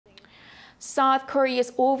South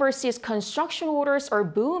Korea's overseas construction orders are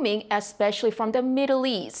booming, especially from the Middle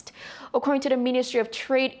East. According to the Ministry of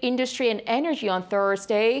Trade, Industry and Energy on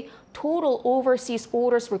Thursday, total overseas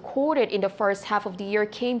orders recorded in the first half of the year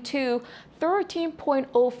came to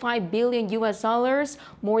 $13.05 billion,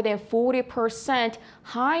 more than 40%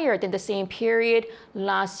 higher than the same period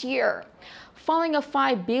last year. Following a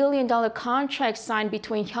 $5 billion contract signed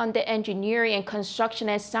between Hyundai Engineering and Construction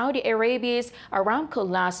and Saudi Arabia's Aramco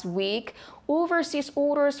last week, overseas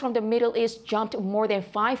orders from the Middle East jumped more than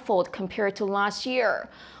fivefold compared to last year.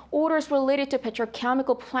 Orders related to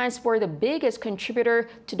petrochemical plants were the biggest contributor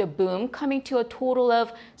to the boom, coming to a total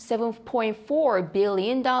of $7.4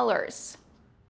 billion.